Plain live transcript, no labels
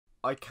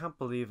I can't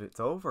believe it's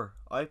over.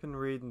 I've been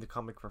reading the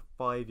comic for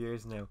 5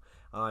 years now,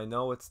 and I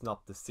know it's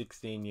not the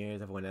 16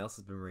 years everyone else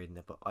has been reading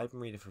it, but I've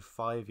been reading it for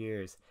 5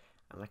 years,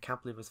 and I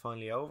can't believe it's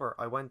finally over.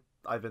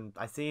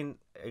 I seen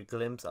a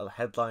glimpse of a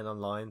headline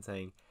online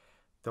saying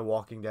The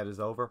Walking Dead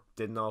is over.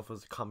 Didn't know if it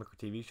was a comic or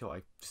TV show.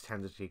 I just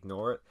tended to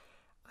ignore it,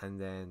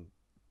 and then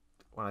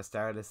when I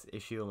started this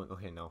issue, I'm like,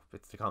 okay, no,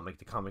 it's the comic.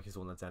 The comic is the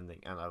one that's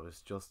ending, and I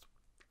was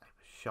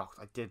shocked.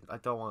 I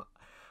don't want.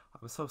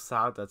 I'm so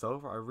sad that's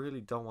over. I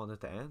really don't want it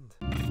to end.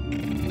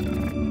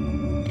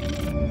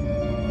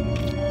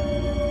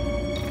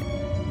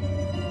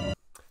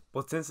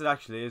 But since it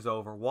actually is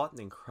over, what an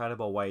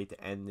incredible way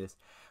to end this.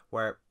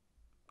 Where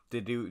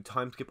they do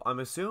time skip. I'm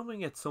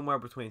assuming it's somewhere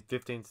between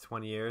 15 to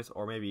 20 years,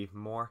 or maybe even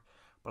more.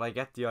 But I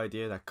get the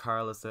idea that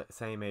Carl is the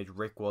same age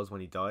Rick was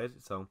when he died,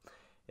 so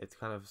it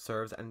kind of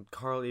serves. And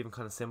Carl even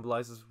kind of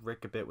symbolizes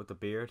Rick a bit with the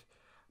beard.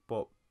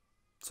 But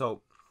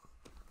so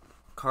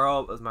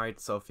Carl was married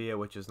to Sophia,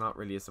 which is not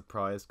really a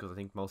surprise because I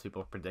think most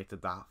people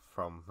predicted that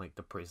from like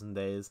the prison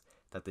days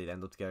that they'd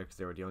end up together because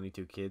they were the only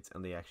two kids,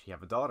 and they actually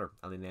have a daughter,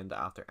 and they named it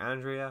after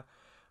Andrea,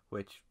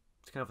 which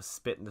is kind of a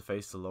spit in the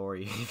face to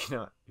Laurie if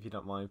you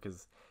don't mind,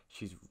 because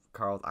she's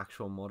Carl's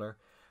actual mother.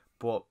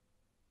 But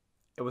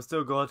it was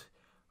still good.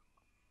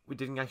 We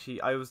didn't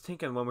actually. I was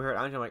thinking when we heard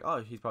Andrea, I'm like,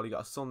 oh, he's probably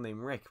got a son named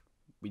Rick.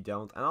 We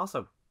don't, and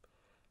also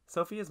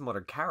Sophia's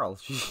mother, Carol,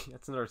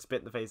 that's another spit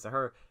in the face to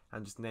her,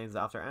 and just names it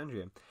after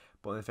Andrea.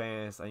 But in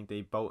fairness, I think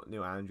they both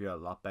knew Andrea a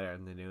lot better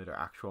than they knew their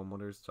actual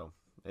mothers, so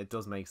it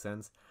does make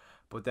sense.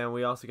 But then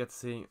we also get to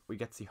see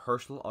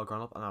Herschel all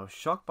grown up, and I was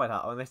shocked by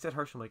that. When they said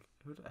Herschel, I'm like,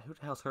 who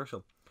the hell's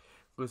Herschel?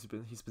 Because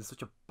he's been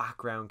such a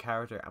background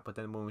character, but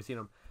then when we see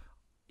him,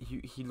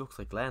 he looks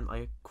like Glenn.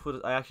 I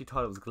actually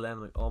thought it was Glenn.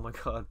 I'm like, oh my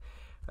god.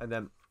 And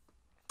then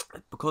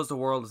because the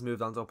world has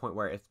moved on to a point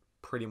where it's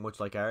pretty much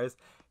like ours,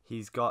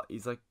 he's like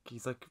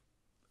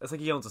it's like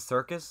he owns a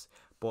circus,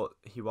 but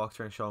he walks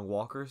around showing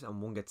walkers, and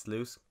one gets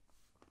loose.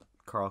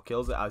 Carl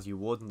kills it, as you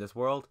would in this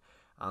world,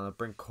 and a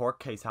Bryn court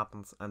case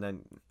happens, and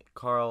then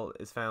Carl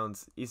he's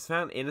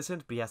found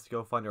innocent, but he has to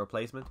go find a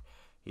replacement.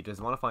 He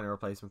doesn't want to find a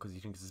replacement because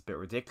he thinks it's a bit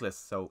ridiculous,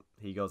 so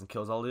he goes and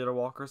kills all the other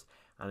walkers,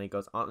 and he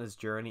goes on his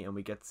journey, and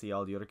we get to see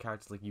all the other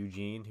characters like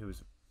Eugene,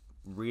 who's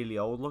really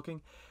old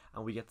looking,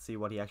 and we get to see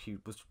what he actually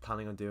was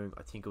planning on doing.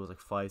 I think it was like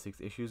 5-6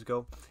 issues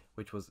ago,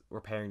 which was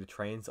repairing the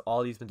trains. So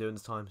all he's been doing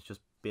this time is just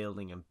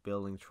building and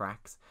building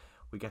tracks.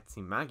 We get to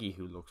see Maggie,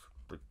 who looks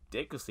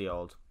ridiculously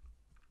old,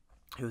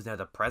 who's now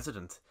the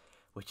president,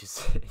 which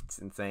is it's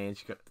insane.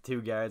 She got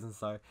two guards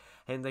inside,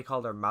 and they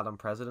called her Madam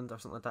President or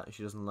something like that, and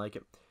she doesn't like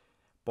it.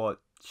 But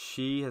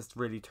she has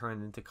really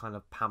turned into kind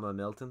of Pamela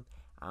Milton,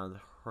 and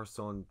her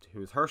son,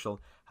 who's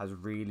Herschel, has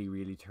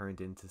really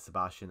turned into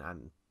Sebastian,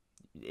 and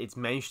it's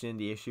mentioned in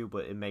the issue,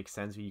 but it makes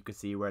sense. You can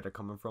see where they're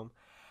coming from.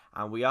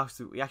 And we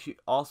actually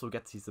also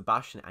get to see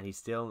Sebastian, and he's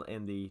still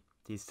in the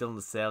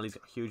cell. He's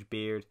got a huge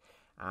beard,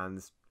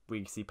 and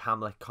we see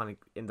Pamela kind of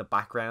in the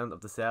background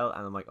of the cell,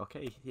 and I'm like,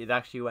 okay, it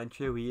actually went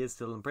through. He is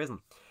still in prison.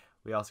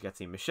 We also get to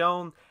see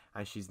Michonne,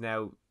 and she's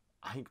now,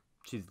 I think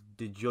she's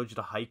the judge of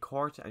the High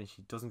Court, and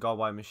she doesn't go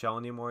by Michonne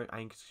anymore. I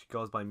think she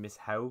goes by Miss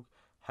Houghton,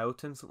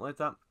 something like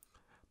that.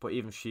 But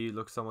even she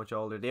looks so much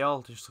older. They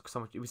all just look so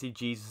much. We see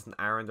Jesus and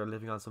Aaron. They're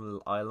living on some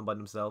little island by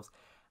themselves,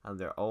 and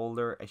they're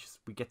older. It's just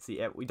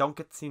we don't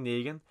get to see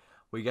Negan.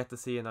 We get to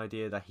see an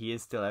idea that he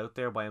is still out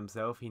there by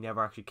himself. He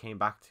never actually came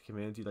back to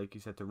community like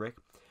you said to Rick.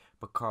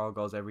 But Carl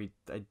goes I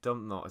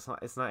don't know. It's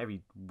not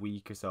every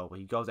week or so, but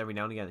he goes every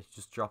now and again. He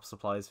just drops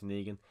supplies for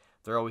Negan.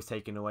 They're always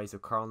taken away, so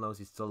Carl knows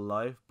he's still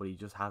alive, but he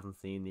just hasn't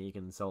seen Negan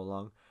in so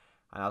long.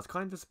 And I was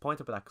kind of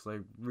disappointed by that because I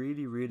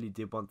really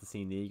did want to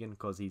see Negan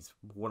because he's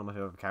one of my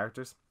favorite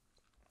characters.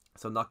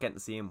 So not getting to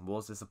see him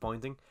was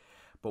disappointing.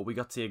 But we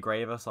got to see a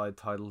Grava side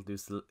titled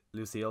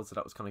Lucille, so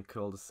that was kind of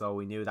cool. So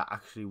we knew that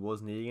actually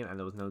was Negan, and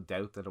there was no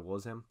doubt that it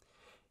was him.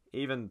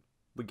 Even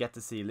we get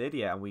to see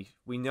Lydia, and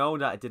we know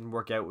that it didn't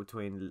work out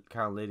between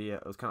Carl and Lydia.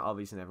 It was kind of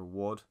obvious it never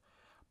would.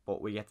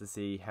 But we get to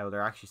see how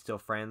they're actually still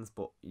friends,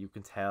 but you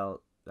can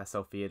tell that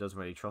Sophia doesn't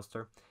really trust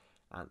her.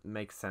 And it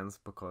makes sense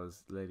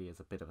because Lydia is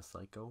a bit of a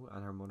psycho,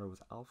 and her mother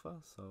was Alpha,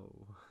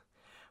 so...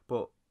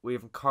 But we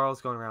have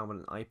Carl's going around with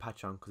an eye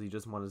patch on because he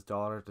doesn't want his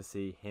daughter to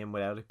see him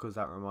without it, because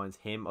that reminds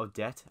him of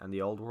death and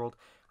the old world.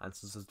 And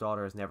since his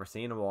daughter has never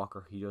seen a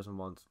walker, he doesn't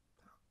want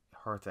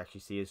her to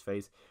actually see his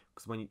face.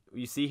 Because when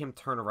you see him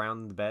turn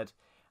around in the bed,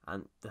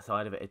 and the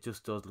side of it, it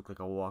just does look like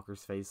a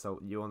walker's face. So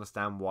you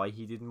understand why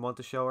he didn't want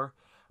to show her,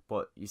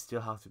 but you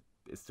still have to.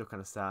 It's still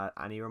kind of sad.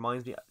 And he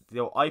reminds me,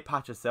 the eye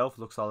patch itself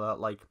looks a lot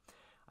like,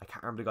 I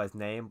can't remember the guy's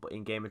name, but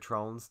in Game of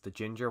Thrones, the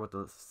ginger with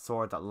the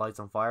sword that lights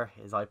on fire,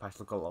 his eye patch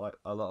look a lot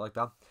like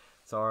that.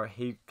 So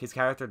his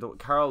character,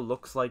 Carl,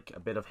 looks like a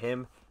bit of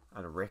him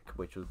and Rick,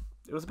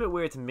 it was a bit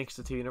weird to mix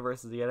the two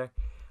universes together.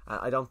 And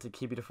I don't think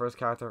he'd be the first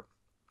character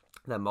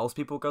that most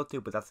people go to,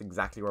 but that's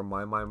exactly where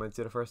my mind went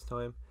to the first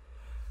time.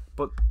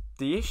 But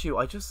the issue,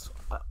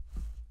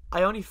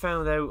 I only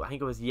found out, I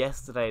think it was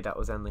yesterday that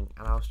was ending,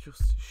 and I was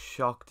just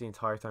shocked the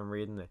entire time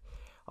reading it.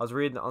 I was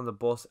reading it on the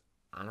bus,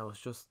 and I was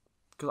just,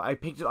 because I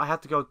picked it, I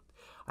had to go,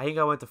 I think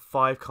I went to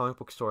 5 comic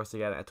book stores to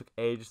get it. It took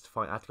ages to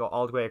find. I had to go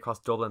all the way across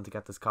Dublin to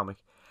get this comic,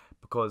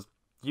 because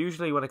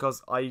usually when it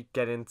comes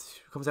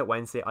out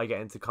Wednesday, I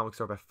get into the comic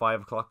store by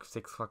 5 o'clock,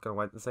 6 o'clock on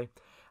Wednesday,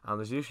 and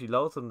there's usually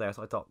loads of them there.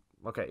 So I thought,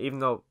 okay, even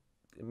though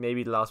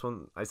maybe the last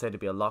one I said it'd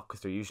be a lot,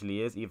 because there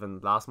usually is. Even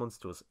last month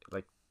there was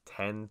like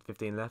 10,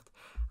 15 left,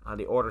 and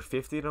they ordered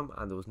 50 of them,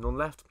 and there was none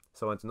left.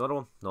 So I went to another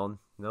one, none,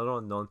 another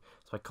one, none.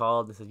 So I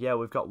called and said, yeah,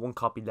 we've got 1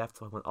 copy left.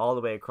 So I went all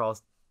the way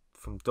across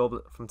from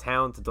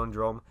town to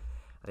Dundrum,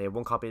 and they had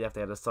 1 copy left.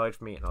 They had a side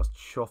for me, and I was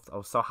chuffed. I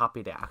was so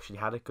happy they actually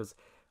had it, because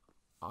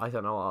I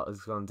don't know what I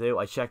was going to do.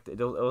 I checked, it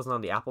wasn't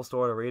on the Apple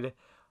Store to read it.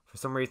 For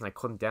some reason, I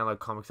couldn't download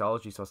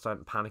Comixology, so I started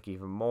to panic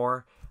even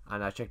more.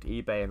 And I checked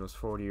eBay, and it was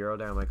 €40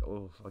 there. I'm like,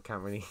 oh, I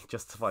can't really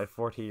justify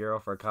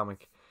 €40 for a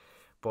comic.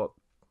 But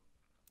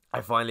I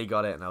finally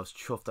got it, and I was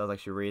chuffed. I was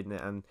actually reading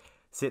it, and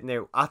sitting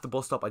there at the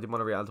bus stop. I didn't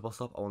want to read it at the bus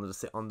stop. I wanted to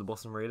sit on the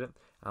bus and read it.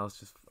 And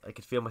I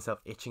could feel myself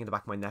itching in the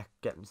back of my neck,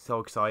 getting so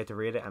excited to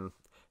read it. And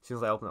as soon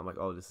as I opened it, I'm like,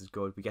 oh, this is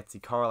good. We get to see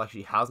Carl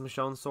actually has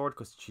Michonne's sword,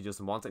 because she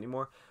doesn't want it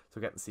anymore.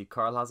 So we get to see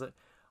Carl has it.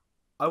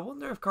 I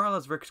wonder if Carl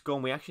has Rick's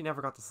gun. We actually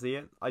never got to see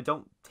it. I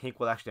don't think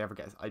we'll actually ever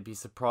get it. I'd be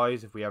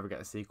surprised if we ever get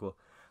a sequel.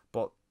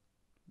 But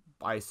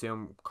I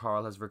assume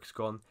Carl has Rick's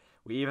gun.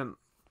 When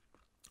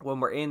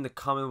we're in the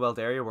Commonwealth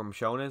area where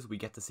Michonne is, we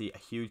get to see a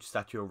huge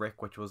statue of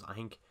Rick, which was, I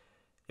think,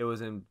 it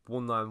was in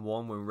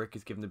 191 when Rick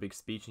is giving the big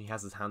speech and he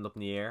has his hand up in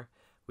the air.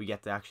 We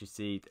get to actually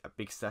see a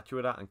big statue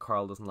of that, and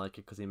Carl doesn't like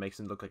it because he makes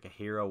him look like a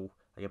hero,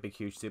 like a big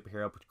huge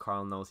superhero, but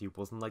Carl knows he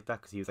wasn't like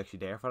that because he was actually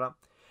there for that.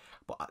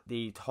 But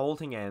the whole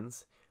thing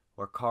ends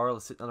where Carl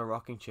is sitting on a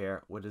rocking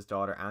chair with his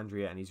daughter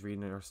Andrea, and he's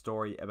reading her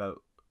story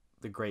about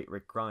the great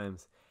Rick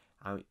Grimes.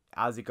 And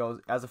as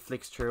it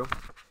flicks through,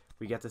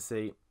 we get to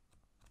see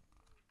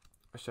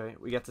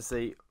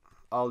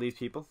all these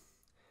people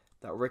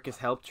that Rick has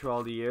helped through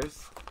all the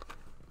years,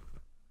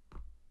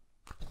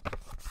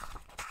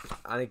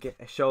 and it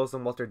shows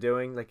them what they're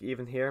doing. Like,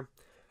 even here,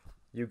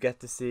 you get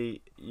to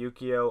see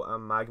Yukio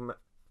and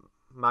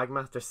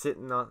Magma. They're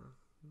sitting on,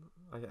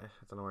 I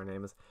don't know what her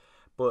name is,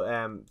 but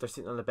they're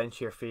sitting on the bench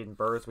here feeding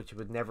birds, which you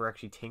would never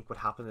actually think would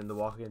happen in The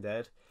Walking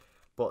Dead.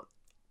 But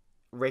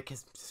Rick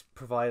has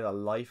provided a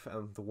life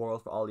and the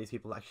world for all these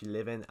people to actually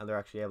live in, and they're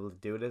actually able to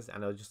do this,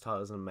 and I just thought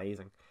it was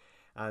amazing.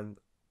 And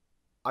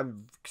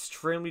I'm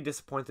extremely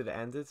disappointed it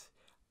ended,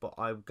 but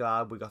I'm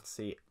glad we got to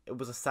see it. It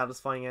was a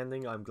satisfying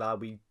ending. I'm glad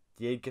we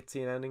did get to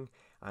see an ending,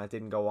 and it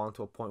didn't go on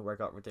to a point where it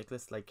got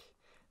ridiculous. Like,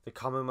 the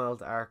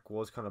Commonwealth arc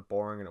was kind of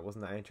boring and it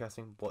wasn't that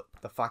interesting, but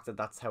the fact that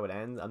that's how it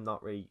ends, I'm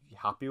not really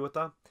happy with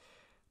that.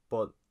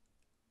 But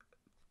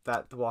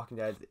that The Walking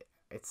Dead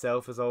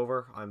itself is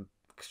over. I'm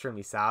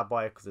extremely sad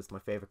by it because it's my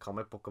favorite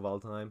comic book of all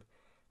time,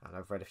 and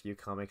I've read a few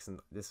comics, and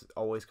this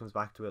always comes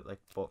back to it. Like,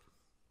 but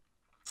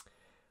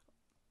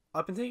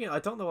I've been thinking, I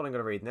don't know what I'm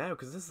going to read now,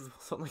 because this is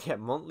something I get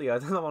monthly. I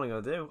don't know what I'm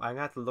going to do. I'm going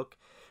to have to look,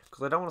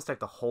 because I don't want to start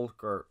the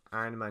Hulk or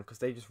Iron Man, because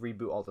they just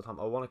reboot all the time.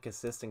 I want a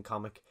consistent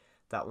comic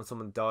that when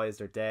someone dies,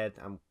 they're dead,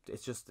 and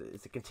it's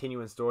a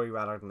continuing story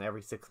rather than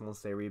every 6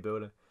 months they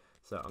reboot it.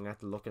 So I'm going to have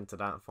to look into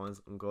that and find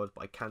something good,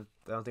 but I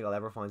don't think I'll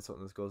ever find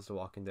something as good as The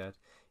Walking Dead,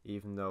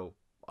 even though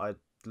I'd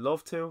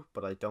love to,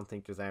 but I don't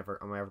think I'm ever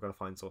going to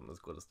find something as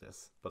good as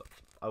this, but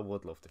I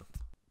would love to.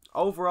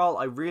 Overall,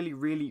 I really,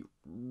 really,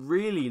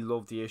 really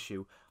love the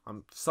issue.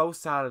 I'm so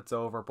sad it's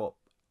over, but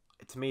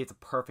to me it's a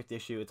perfect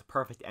issue. It's a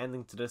perfect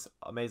ending to this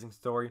amazing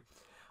story.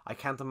 I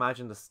can't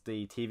imagine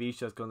the TV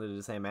show is going to do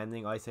the same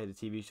ending. I say the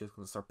TV show is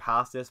going to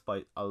surpass this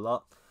by a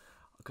lot,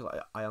 because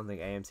I don't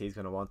think AMC is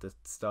going to want this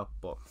to stop,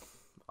 but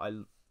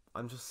I'm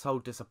just so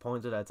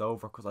disappointed that it's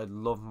over, because I'd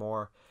love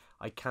more.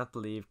 I can't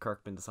believe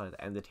Kirkman decided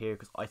to end it here,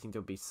 because I think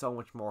there would be so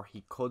much more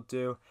he could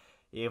do,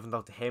 even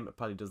though to him it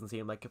probably doesn't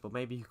seem like it, but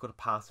maybe he could have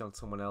passed it on to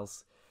someone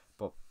else.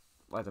 But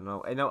I don't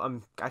know. I know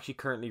I'm actually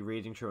currently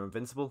reading through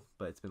Invincible,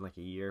 but it's been like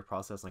a year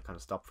process and I kind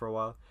of stopped for a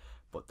while.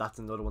 But that's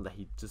another one that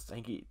I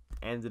think he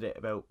ended it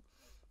about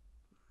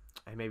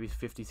maybe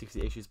 50,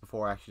 60 issues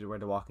before actually where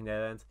The Walking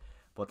Dead ends.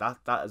 But that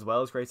as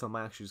well is great, so I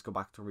might actually just go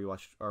back to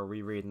rewatch or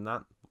rereading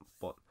that.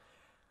 But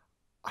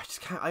I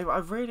just can't.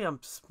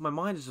 My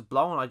mind is just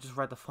blown. I just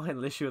read the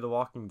final issue of The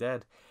Walking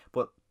Dead.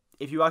 But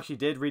if you actually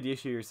did read the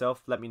issue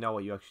yourself, let me know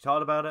what you actually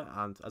thought about it.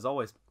 And as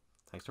always,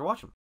 thanks for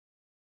watching.